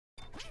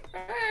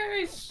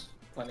Space!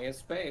 Plenty of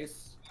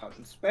space. Out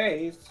in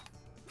space.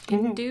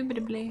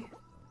 Indubitably.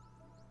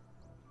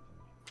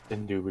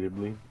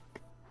 Indubitably.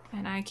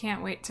 And I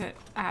can't wait to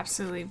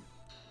absolutely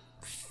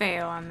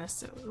fail on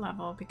this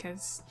level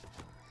because...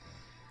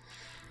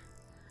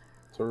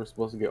 So we're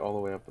supposed to get all the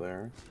way up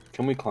there.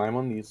 Can we climb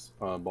on these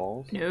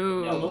balls?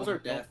 No. No, those are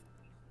death.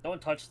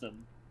 Don't touch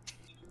them.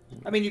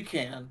 I mean, you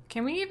can.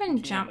 Can we even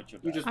You jump? can't,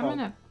 but You just I'm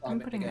won't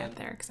climb it putting again. that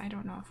there because I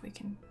don't know if we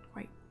can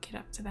quite get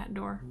up to that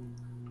door.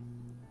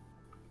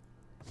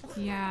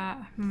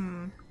 Yeah.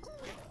 Ooh.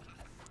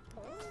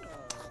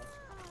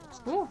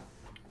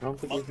 I don't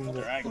think we can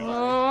get...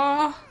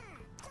 Oh.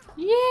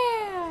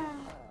 Yeah.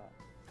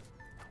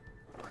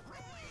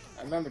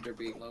 I remember there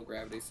being low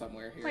gravity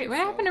somewhere here. Wait, what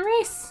happened to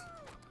Race?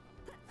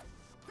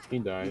 He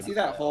You died. see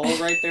that hole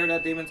right there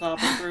that demon's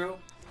hopping through?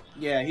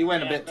 Yeah, he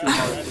went a bit too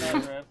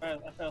hard.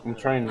 I'm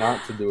trying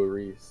not to do a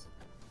Reese.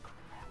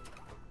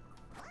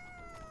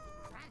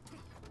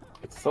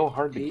 It's so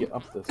hard to get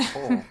up this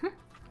hole.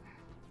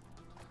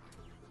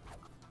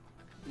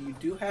 You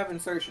do have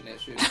insertion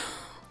issues.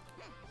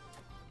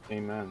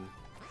 Amen.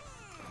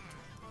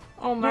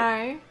 Oh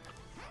my.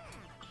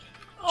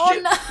 Oh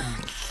no.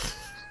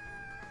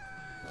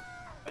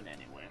 But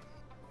anyway.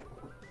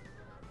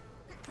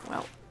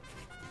 Well,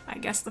 I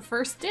guess the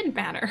first did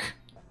matter.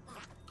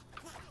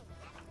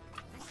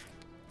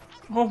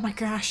 Oh my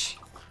gosh.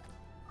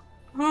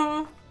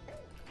 No!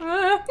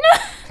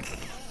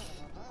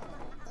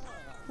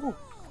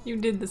 You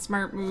did the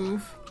smart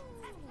move.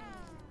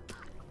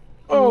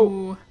 Oh!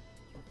 Ooh.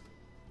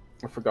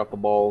 I forgot the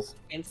balls.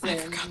 Insane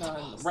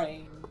on the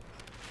rain.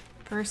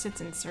 First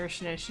it's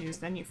insertion issues,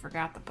 then you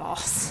forgot the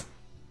balls.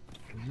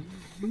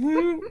 How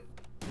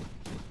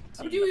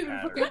did you even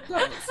forget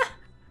those?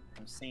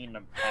 I'm seeing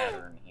a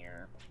pattern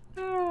here.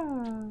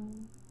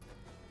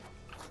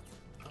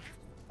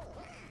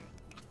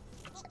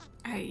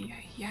 Ay,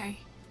 ay, ay.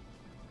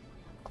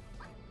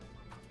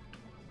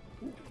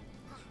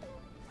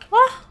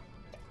 Oh!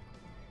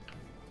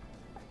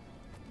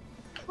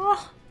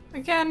 Oh,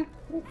 again.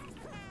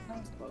 That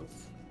was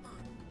close.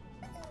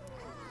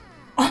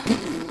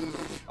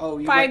 Oh,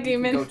 you, Bye, you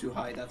demon. can go too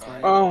high, that's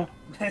right. Oh,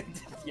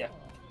 Yeah.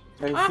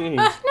 I see.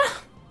 No!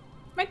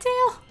 My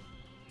tail!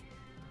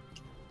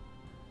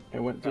 I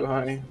went too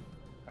high.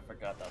 I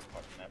forgot that was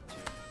part of the map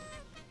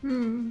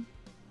too.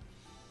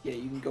 Yeah,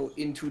 you can go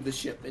into the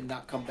ship and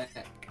not come back.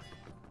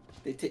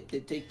 They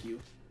take you.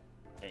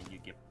 And you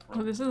get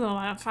Oh, this is a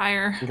lot of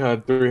fire.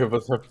 God, 3 of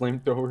us have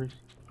flamethrowers.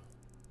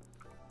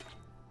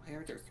 Why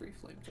are there 3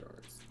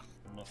 flamethrowers?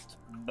 must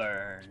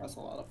burn. That's a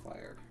lot of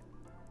fire.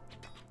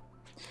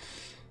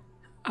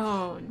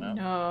 Oh No.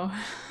 no.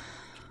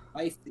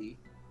 Icy.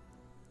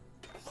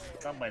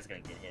 Somebody's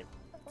gonna get hit.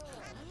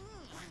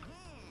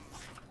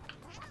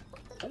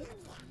 Oh,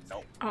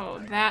 nope. Oh,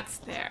 that's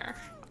there.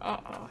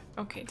 Uh-oh.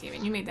 Okay,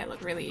 Demon, you made that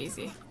look really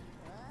easy.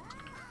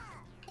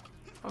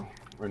 Oh.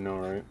 I know,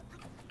 right?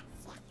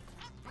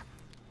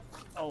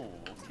 Oh,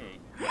 okay.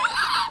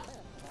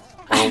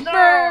 I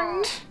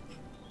burned!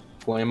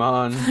 Flame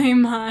on.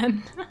 Flame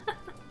on.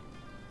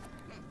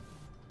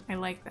 I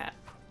like that.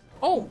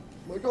 Oh!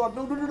 Oh my god,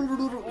 no, no, no, no,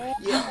 no, no.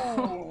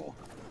 Yeah.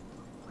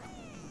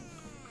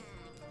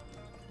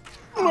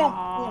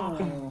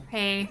 Aw.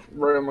 Hey,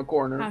 Right in the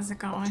corner. how's it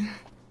going?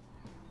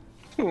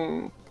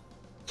 Hmm.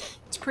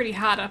 It's pretty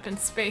hot up in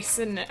space,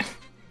 isn't it?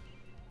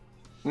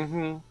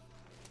 Mm-hmm.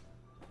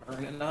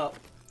 Burning up.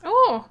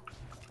 Oh!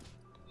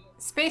 Hey,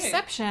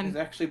 Spaceception. it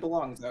actually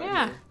belongs out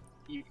Yeah.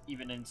 here.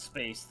 Even in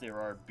space, there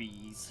are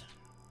bees.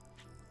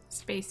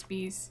 Space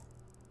bees.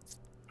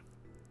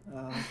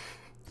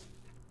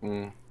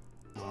 Mm.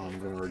 Oh, I'm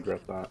gonna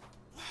regret that.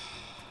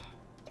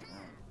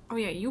 Oh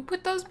yeah, you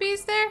put those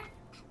bees there?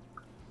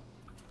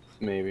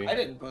 Maybe. I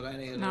didn't put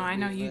any of No, those I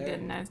know bees you there.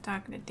 didn't. I was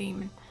talking to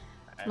Demon.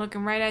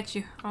 Looking right at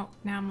you. Oh,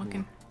 now I'm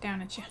looking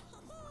down at you.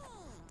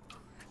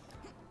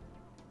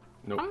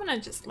 Nope. I'm gonna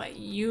just let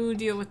you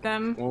deal with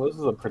them. Well, this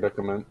is a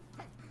predicament.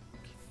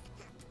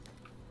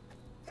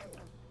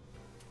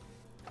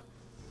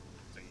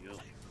 So you.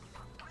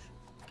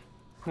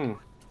 Hmm.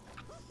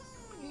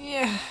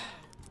 Yeah.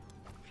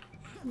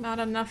 Not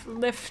enough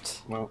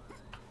lift. Well,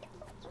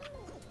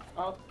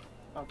 Oh,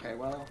 okay,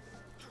 well,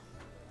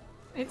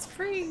 It's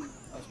free.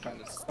 I was trying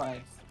to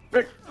slice.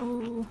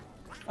 Ooh.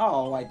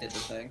 Oh, I did the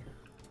thing.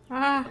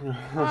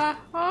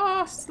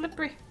 Oh,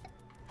 slippery.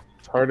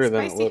 it's harder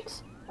than it Spicy.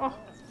 looks. Oh.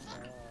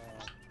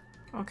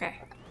 Okay.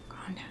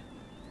 Gone.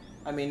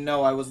 I mean,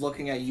 no, I was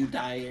looking at you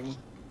dying,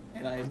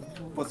 and I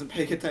wasn't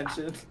paying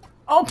attention.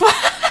 Oh,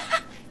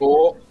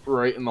 Oh,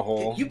 right in the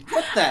hole. You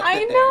put that I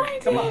there. know I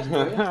Come did.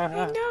 on, dude.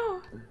 I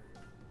know.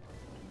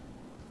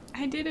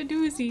 I did a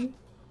doozy.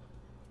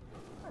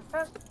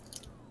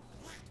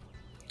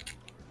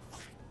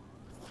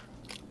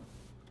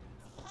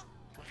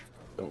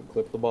 Don't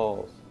clip the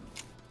balls.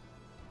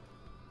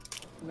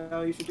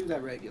 No, you should do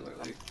that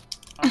regularly.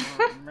 I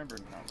don't remember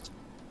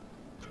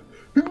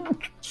now.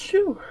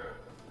 Chew.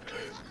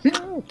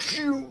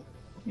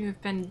 You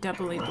have been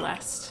doubly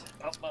blessed.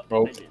 Oh,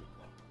 Oh. I did.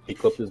 He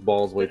clipped his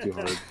balls way too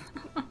hard.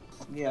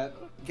 Yeah,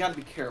 you gotta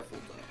be careful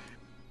though.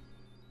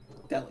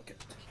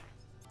 Delicate.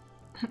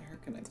 Where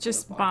can I put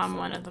Just a box bomb that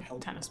one will of the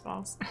help tennis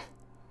balls.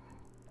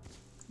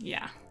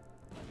 Yeah.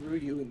 Through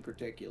you in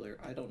particular,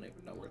 I don't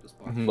even know where this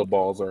box The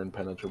balls are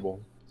impenetrable.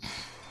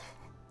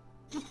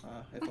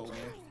 if only.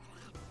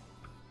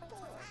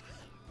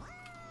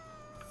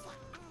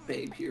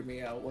 Babe, hear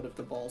me out. What if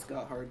the balls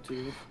got hard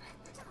too?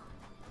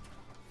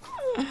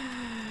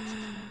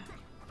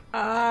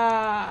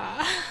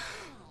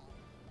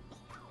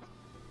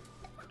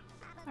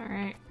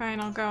 Alright, fine,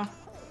 I'll go.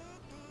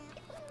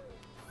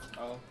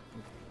 Oh.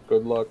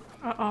 Good luck.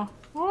 Uh-oh.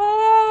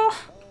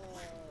 Oh!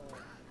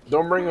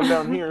 Don't bring them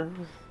down here.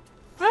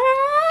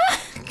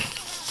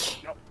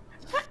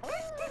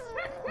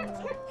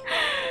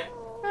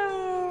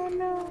 Oh,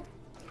 no.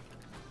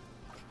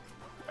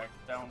 Back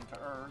down to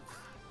earth.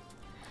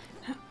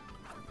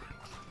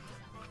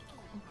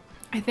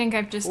 I think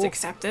I've just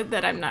accepted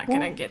that I'm not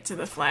gonna get to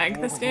the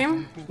flag this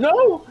game.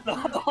 No!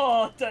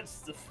 Oh, that's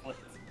the flip.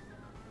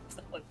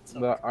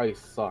 That ice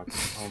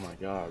sucks. Oh my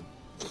god.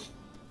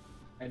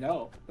 I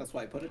know. That's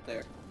why I put it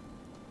there.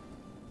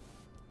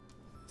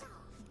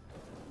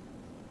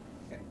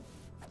 Okay.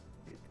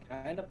 It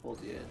kind of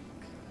pulls you in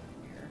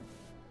here.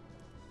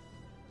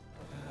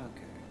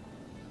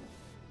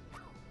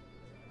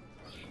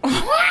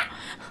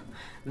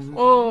 Okay.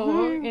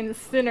 Oh,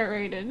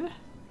 incinerated.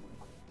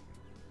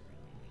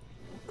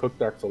 Cooked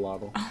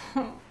axolotl.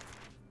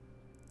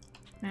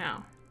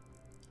 Now,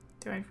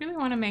 do I really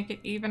want to make it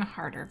even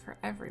harder for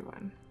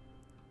everyone?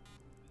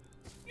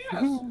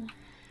 Yes.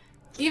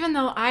 Even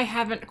though I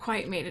haven't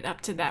quite made it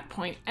up to that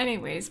point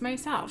anyways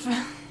myself.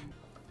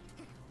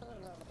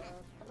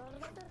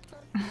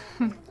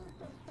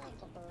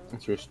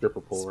 It's your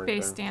stripper pole right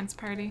there. Space dance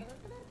party.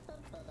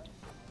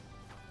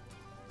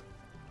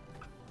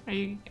 Are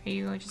you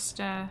just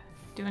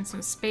doing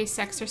some space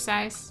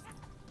exercise?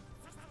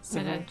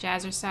 Instead of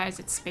jazzercise,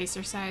 it's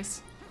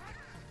spacercise.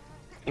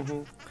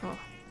 Cool.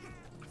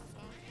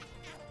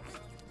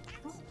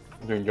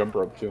 I'm doing jump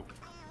rope too.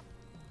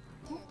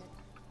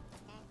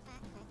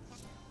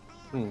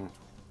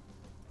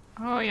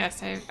 Oh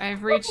yes,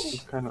 I've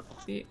reached Kinda...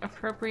 the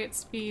appropriate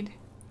speed.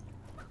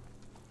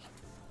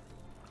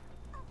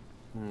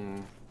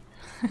 And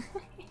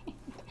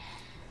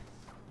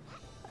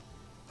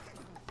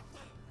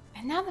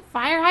now the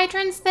fire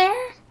hydrant's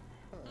there?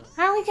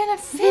 How are we gonna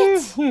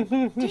fit?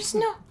 There's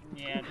no...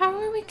 Yeah, How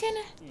are we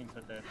gonna... you can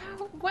put that.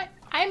 How, what?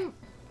 I'm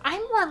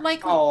more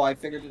likely... Oh, I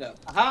figured it out.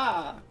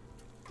 Aha!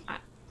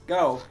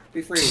 Go.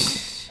 Be free.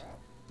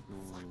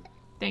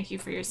 Thank you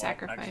for your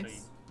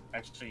sacrifice.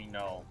 Actually,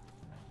 no.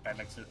 That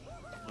makes it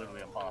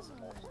literally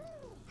impossible.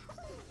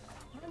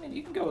 I mean,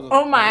 you can go.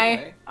 Oh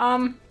my.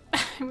 I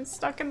was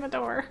stuck in the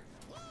door.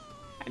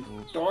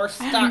 Door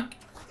stuck.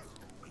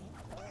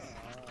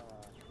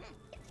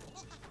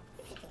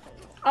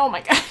 Oh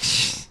my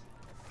gosh.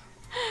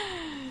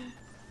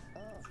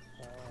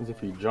 Because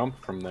if you jump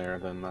from there,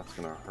 then that's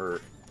gonna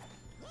hurt.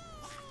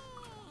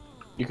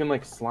 You can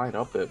like slide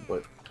up it,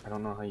 but I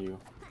don't know how you...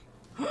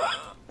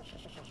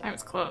 I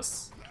was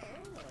close.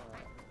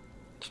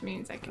 Which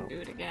means I can do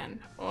it again.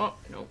 Oh,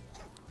 nope.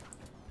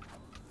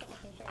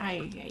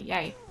 Ay, ay,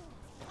 ay.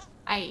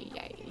 Ay,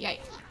 ay, ay.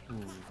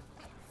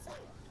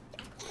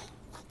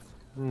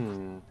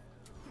 No,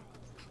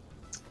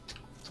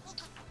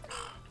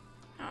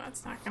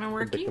 that's not gonna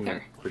work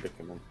either.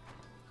 Predicament.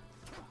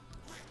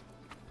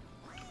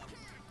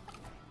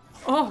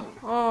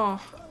 Oh.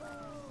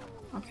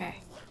 Okay.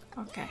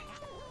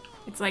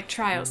 It's like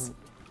trials.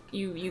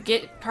 You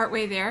get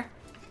partway there,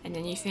 and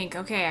then you think,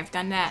 okay, I've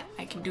done that.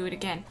 I can do it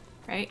again,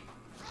 right?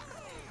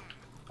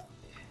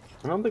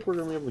 I don't think we're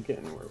gonna be able to get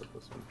anywhere with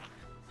this one.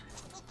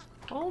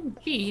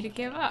 Hold B to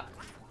give up.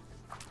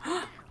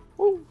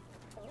 Woo.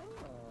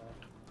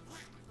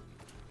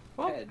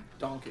 Oh. Head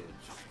donkage.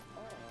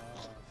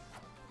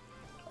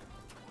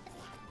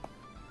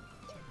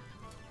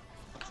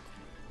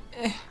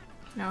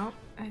 No,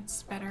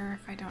 it's better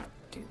if I don't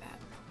do that.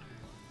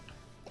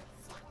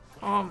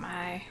 Oh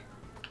my.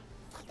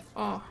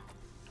 Oh.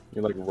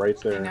 You're like right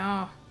there.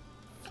 I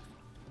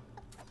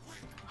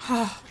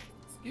know.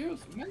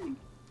 Excuse me.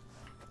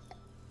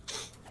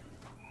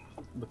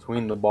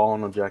 Between the ball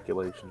and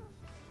ejaculation.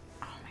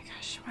 Oh my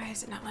gosh, why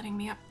is it not letting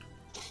me up?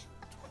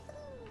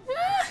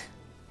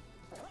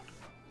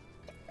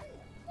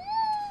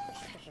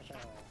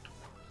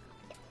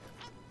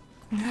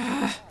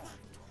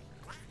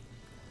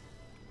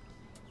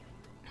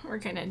 We're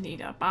gonna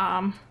need a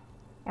bomb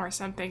or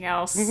something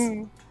else.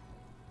 When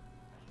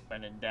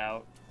in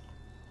doubt.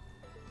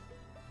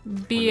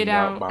 Be it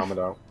out. Bomb it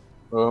out.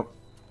 Oh.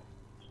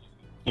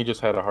 He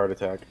just had a heart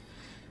attack.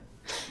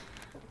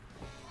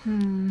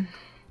 I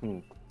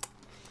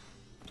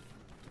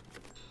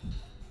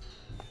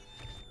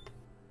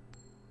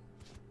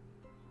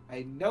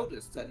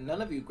noticed that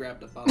none of you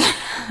grabbed a bomb.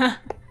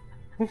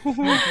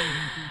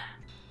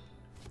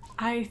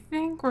 I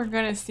think we're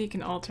gonna seek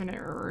an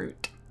alternate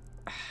route.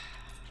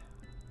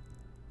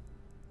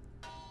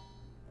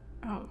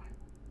 Oh.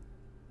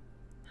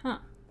 Huh.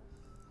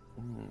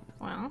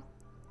 Well.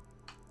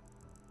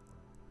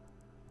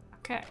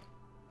 Okay.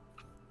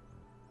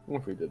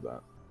 What if we did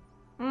that?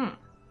 Yeah,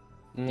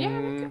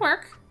 that could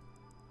work.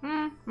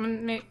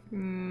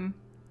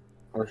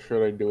 Or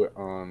should I do it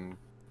on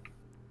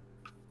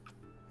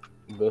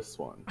this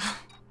one?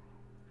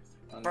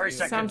 Very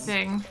seconds.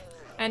 Something.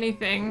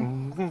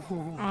 Anything.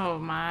 Oh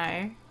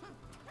my.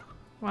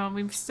 Well,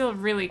 we still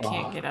really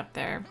can't get up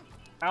there.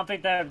 I don't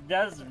think that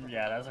does.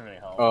 Yeah, that doesn't really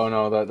help. Oh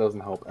no, that doesn't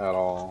help at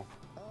all.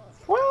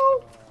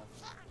 Well,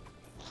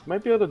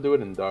 might be able to do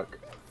it in duck.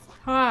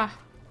 Ah.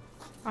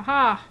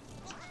 Aha.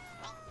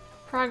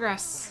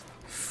 Progress.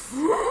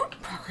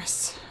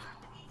 Progress.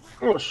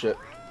 Oh shit.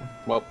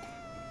 Well.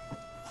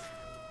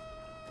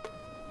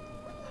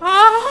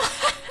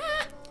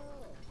 Ah!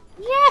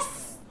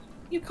 Yes!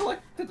 You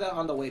collected that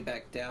on the way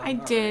back down. I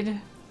All did. right.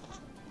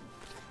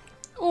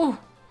 Oh,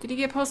 did he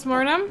get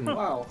postmortem?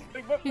 Wow.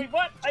 Wait,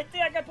 what? I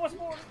think I got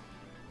postmortem.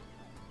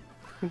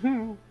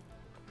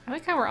 I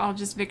like how we're all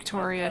just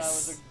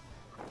victorious.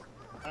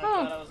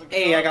 Oh,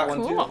 Hey, I got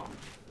one cool. too.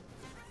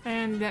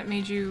 And that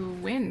made you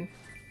win.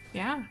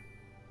 Yeah.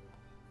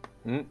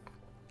 Mm.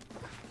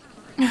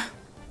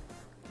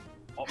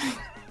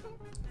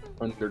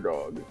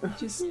 Underdog.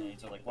 Just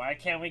So like, why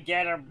can't we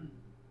get him?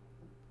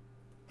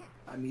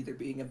 I'm either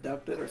being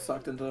abducted or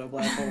sucked into a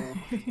black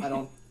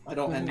hole. I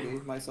don't envy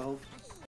myself.